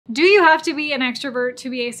Do you have to be an extrovert to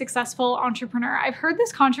be a successful entrepreneur? I've heard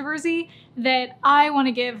this controversy that I want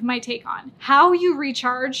to give my take on. How you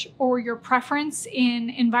recharge or your preference in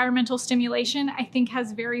environmental stimulation, I think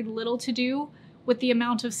has very little to do with the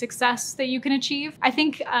amount of success that you can achieve. I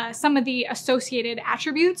think some of the associated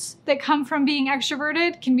attributes that come from being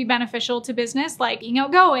extroverted can be beneficial to business, like being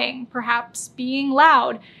outgoing, perhaps being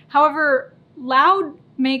loud. However, loud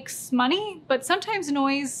makes money, but sometimes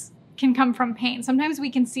noise can come from pain. Sometimes we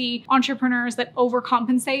can see entrepreneurs that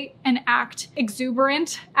overcompensate and act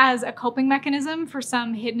exuberant as a coping mechanism for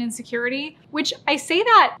some hidden insecurity, which I say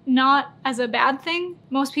that not as a bad thing.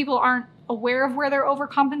 Most people aren't aware of where they're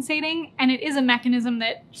overcompensating, and it is a mechanism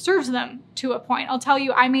that serves them to a point. I'll tell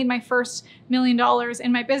you, I made my first $1 million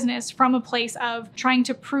in my business from a place of trying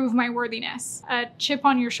to prove my worthiness. A chip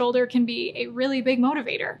on your shoulder can be a really big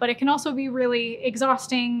motivator, but it can also be really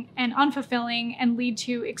exhausting and unfulfilling and lead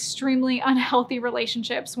to extremely unhealthy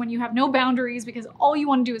relationships when you have no boundaries because all you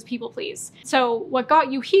want to do is people please. So what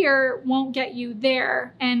got you here won't get you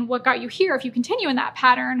there, and what got you here, if you continue in that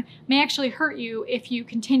pattern, may actually hurt you if you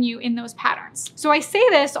continue in those patterns. So I say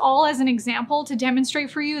this all as an example to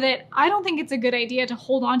demonstrate for you that I don't think it's a good idea to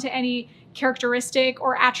hold on to any characteristic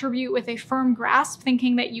or attribute with a firm grasp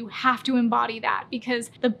thinking that you have to embody that,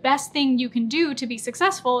 because the best thing you can do to be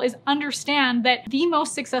successful is understand that the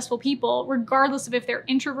most successful people, regardless of if they're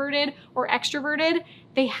introverted or extroverted,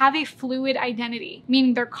 they have a fluid identity,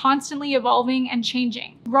 meaning they're constantly evolving and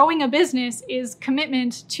changing. Growing a business is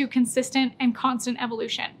commitment to consistent and constant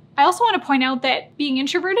evolution. I also want to point out that being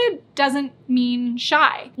introverted doesn't mean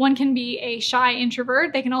shy. One can be a shy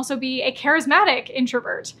introvert. They can also be a charismatic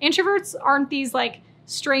introvert. Introverts aren't these like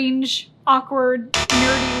strange, awkward,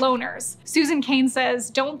 nerdy loners. Susan Cain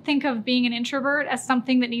says, don't think of being an introvert as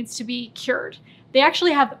something that needs to be cured. They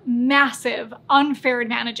actually have massive, unfair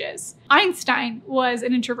advantages. Einstein was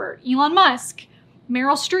an introvert. Elon Musk,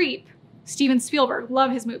 Meryl Streep, Steven Spielberg,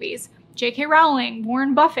 love his movies. J.K. Rowling,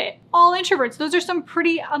 Warren Buffett, all introverts. Those are some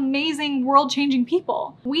pretty amazing, world-changing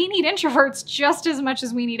people. We need introverts just as much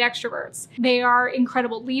as we need extroverts. They are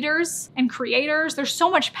incredible leaders and creators. There's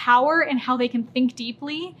so much power in how they can think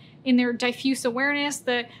deeply, in their diffuse awareness,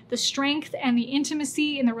 the strength and the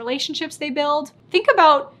intimacy in the relationships they build. Think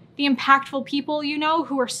about the impactful people you know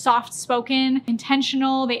who are soft-spoken,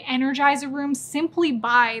 intentional, they energize a room simply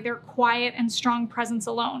by their quiet and strong presence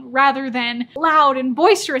alone, rather than loud and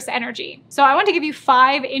boisterous energy. So I want to give you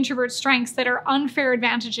 5 introvert strengths that are unfair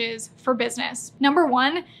advantages for business. Number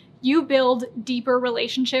 1, you build deeper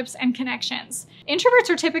relationships and connections.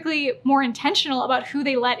 Introverts are typically more intentional about who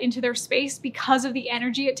they let into their space because of the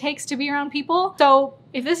energy it takes to be around people. So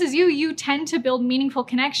if this is you, you tend to build meaningful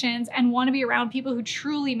connections and want to be around people who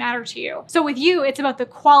truly matter to you. So with you, it's about the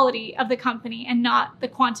quality of the company and not the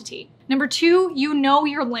quantity. Number 2, you know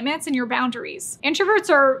your limits and your boundaries.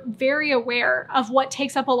 Introverts are very aware of what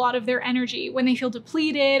takes up a lot of their energy when they feel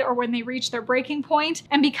depleted or when they reach their breaking point.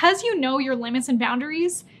 And because you know your limits and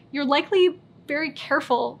boundaries, you're likely very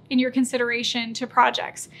careful in your consideration to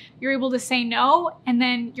projects. You're able to say no, and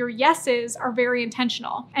then your yeses are very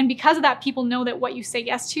intentional. And because of that, people know that what you say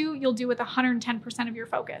yes to, you'll do with 110% of your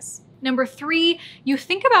focus. Number 3, you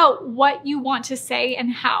think about what you want to say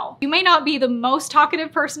and how. You may not be the most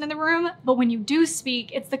talkative person in the room, but when you do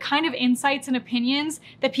speak, it's the kind of insights and opinions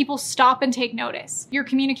that people stop and take notice. Your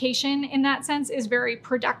communication in that sense is very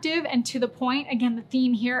productive and to the point. Again, the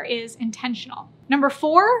theme here is intentional. Number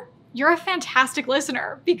 4, you're a fantastic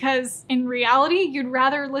listener, because in reality, you'd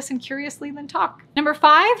rather listen curiously than talk. Number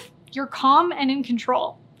 5, you're calm and in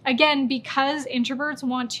control. Again, because introverts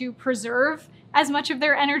want to preserve as much of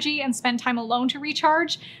their energy and spend time alone to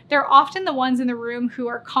recharge, they're often the ones in the room who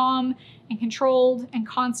are calm and controlled and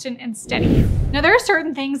constant and steady. Now, there are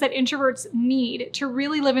certain things that introverts need to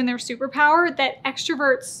really live in their superpower that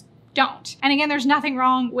extroverts don't. And again, there's nothing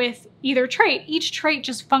wrong with either trait. Each trait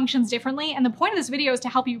just functions differently. And the point of this video is to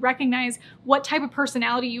help you recognize what type of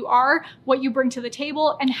personality you are, what you bring to the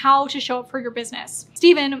table, and how to show up for your business.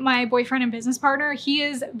 Steven, my boyfriend and business partner, he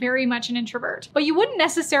is very much an introvert, but you wouldn't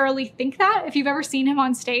necessarily think that if you've ever seen him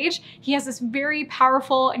on stage. He has this very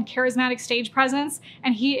powerful and charismatic stage presence,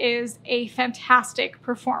 and he is a fantastic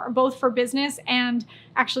performer, both for business and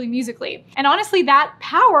actually musically. And honestly, that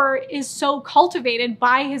power is so cultivated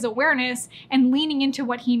by his awareness and leaning into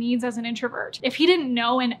what he needs as an introvert. If he didn't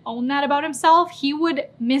know and own that about himself, he would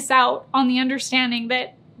miss out on the understanding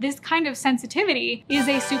that this kind of sensitivity is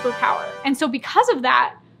a superpower. And so because of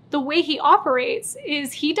that, the way he operates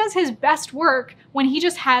is he does his best work when he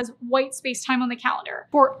just has white space time on the calendar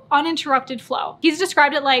for uninterrupted flow. He's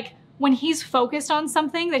described it like when he's focused on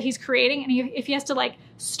something that he's creating, and if he has to like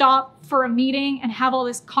stop for a meeting and have all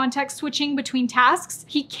this context switching between tasks,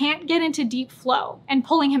 he can't get into deep flow. And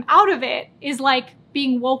pulling him out of it is like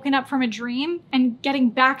being woken up from a dream, and getting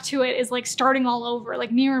back to it is like starting all over, like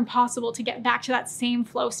near impossible to get back to that same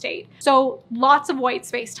flow state. So lots of white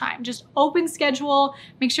space time, just open schedule,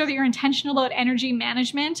 make sure that you're intentional about energy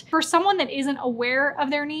management. For someone that isn't aware of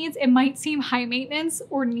their needs, it might seem high maintenance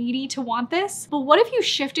or needy to want this, but what if you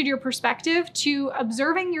shifted your perspective to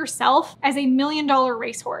observing yourself as a $1 million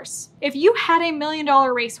racehorse? If you had a $1 million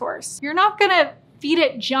racehorse, you're not gonna feed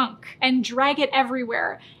it junk and drag it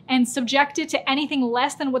everywhere and subject it to anything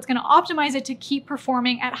less than what's gonna optimize it to keep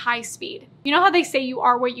performing at high speed. You know how they say you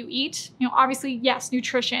are what you eat? You know, obviously, yes,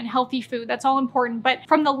 nutrition, healthy food, that's all important. But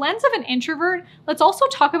from the lens of an introvert, let's also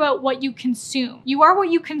talk about what you consume. You are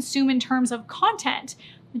what you consume in terms of content,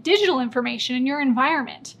 digital information, and your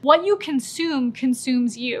environment. What you consume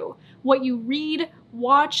consumes you. What you read,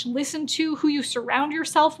 watch, listen to, who you surround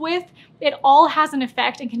yourself with, it all has an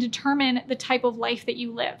effect and can determine the type of life that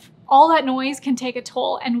you live. All that noise can take a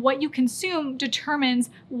toll, and what you consume determines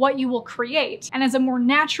what you will create. And as a more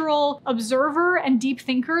natural observer and deep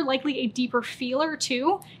thinker, likely a deeper feeler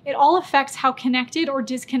too, it all affects how connected or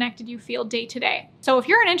disconnected you feel day to day. So if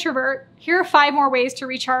you're an introvert, here are 5 more ways to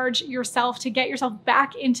recharge yourself, to get yourself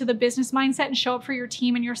back into the business mindset and show up for your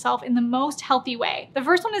team and yourself in the most healthy way. The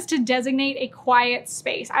first one is to designate a quiet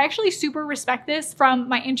space. I actually super respect this from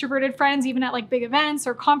my introverted friends, even at like big events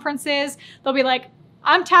or conferences. They'll be like,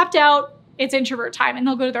 I'm tapped out, it's introvert time. And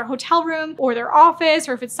they'll go to their hotel room or their office,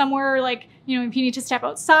 or if it's somewhere like, you know, if you need to step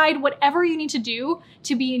outside, whatever you need to do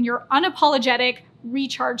to be in your unapologetic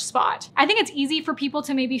recharge spot. I think it's easy for people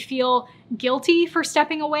to maybe feel guilty for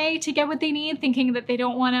stepping away to get what they need, thinking that they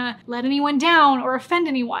don't want to let anyone down or offend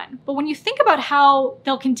anyone. But when you think about how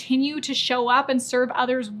they'll continue to show up and serve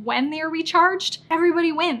others when they're recharged,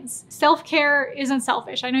 everybody wins. Self-care isn't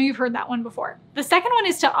selfish. I know you've heard that one before. The second one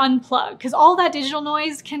is to unplug, because all that digital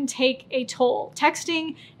noise can take a toll.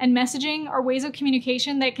 Texting and messaging are ways of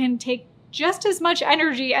communication that can take just as much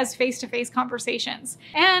energy as face-to-face conversations.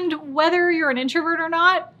 And whether you're an introvert or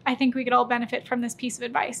not, I think we could all benefit from this piece of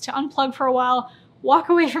advice: to unplug for a while, walk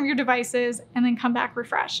away from your devices, and then come back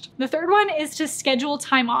refreshed. The third one is to schedule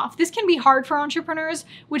time off. This can be hard for entrepreneurs,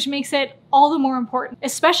 which makes it all the more important.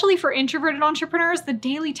 Especially for introverted entrepreneurs, the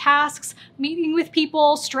daily tasks, meeting with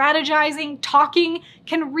people, strategizing, talking,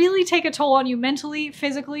 can really take a toll on you mentally,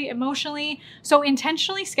 physically, emotionally. So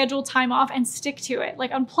intentionally schedule time off and stick to it.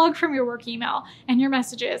 Like, unplug from your work email and your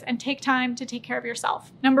messages and take time to take care of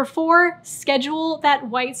yourself. Number 4, schedule that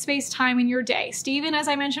white space time in your day. Steven, as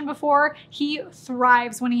I mentioned before, he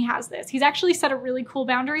thrives when he has this. He's actually set a really cool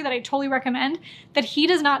boundary that I totally recommend, that he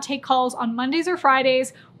does not take calls on Mondays or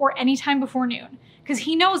Fridays or anytime before noon, because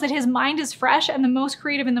he knows that his mind is fresh and the most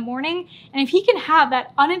creative in the morning. And if he can have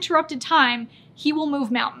that uninterrupted time, he will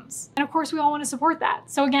move mountains. And of course, we all want to support that.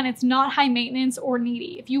 So again, it's not high maintenance or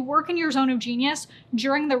needy. If you work in your zone of genius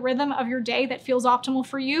during the rhythm of your day that feels optimal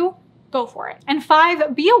for you, go for it. And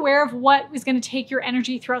 5, be aware of what is going to take your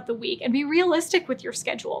energy throughout the week and be realistic with your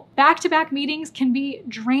schedule. Back-to-back meetings can be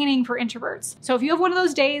draining for introverts. So if you have one of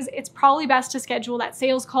those days, it's probably best to schedule that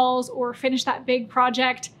sales calls or finish that big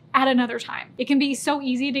project at another time. It can be so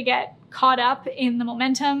easy to get caught up in the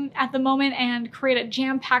momentum at the moment and create a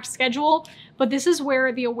jam-packed schedule, but this is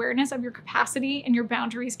where the awareness of your capacity and your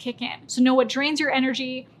boundaries kick in. So know what drains your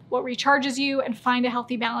energy, what recharges you, and find a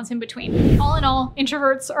healthy balance in between. All in all,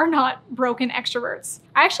 introverts are not broken extroverts.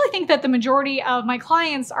 I actually think that the majority of my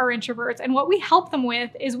clients are introverts, and what we help them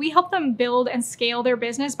with is we help them build and scale their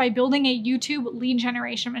business by building a YouTube lead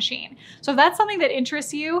generation machine. So if that's something that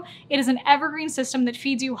interests you, it is an evergreen system that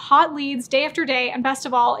feeds you hot leads day after day, and best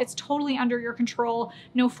of all, it's totally under your control.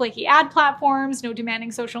 No flaky ad platforms, no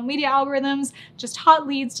demanding social media algorithms, just hot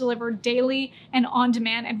leads delivered daily and on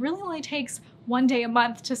demand, and really only takes 1 day a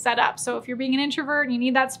month to set up. So if you're being an introvert and you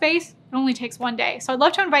need that space, it only takes 1 day. So I'd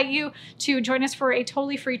love to invite you to join us for a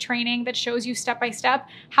totally free training that shows you step-by-step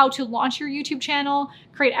how to launch your YouTube channel,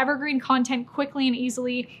 create evergreen content quickly and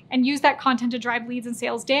easily, and use that content to drive leads and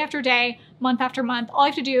sales day after day, month after month. All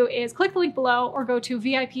you have to do is click the link below or go to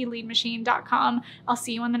vipleadmachine.com. I'll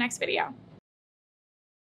see you on the next video.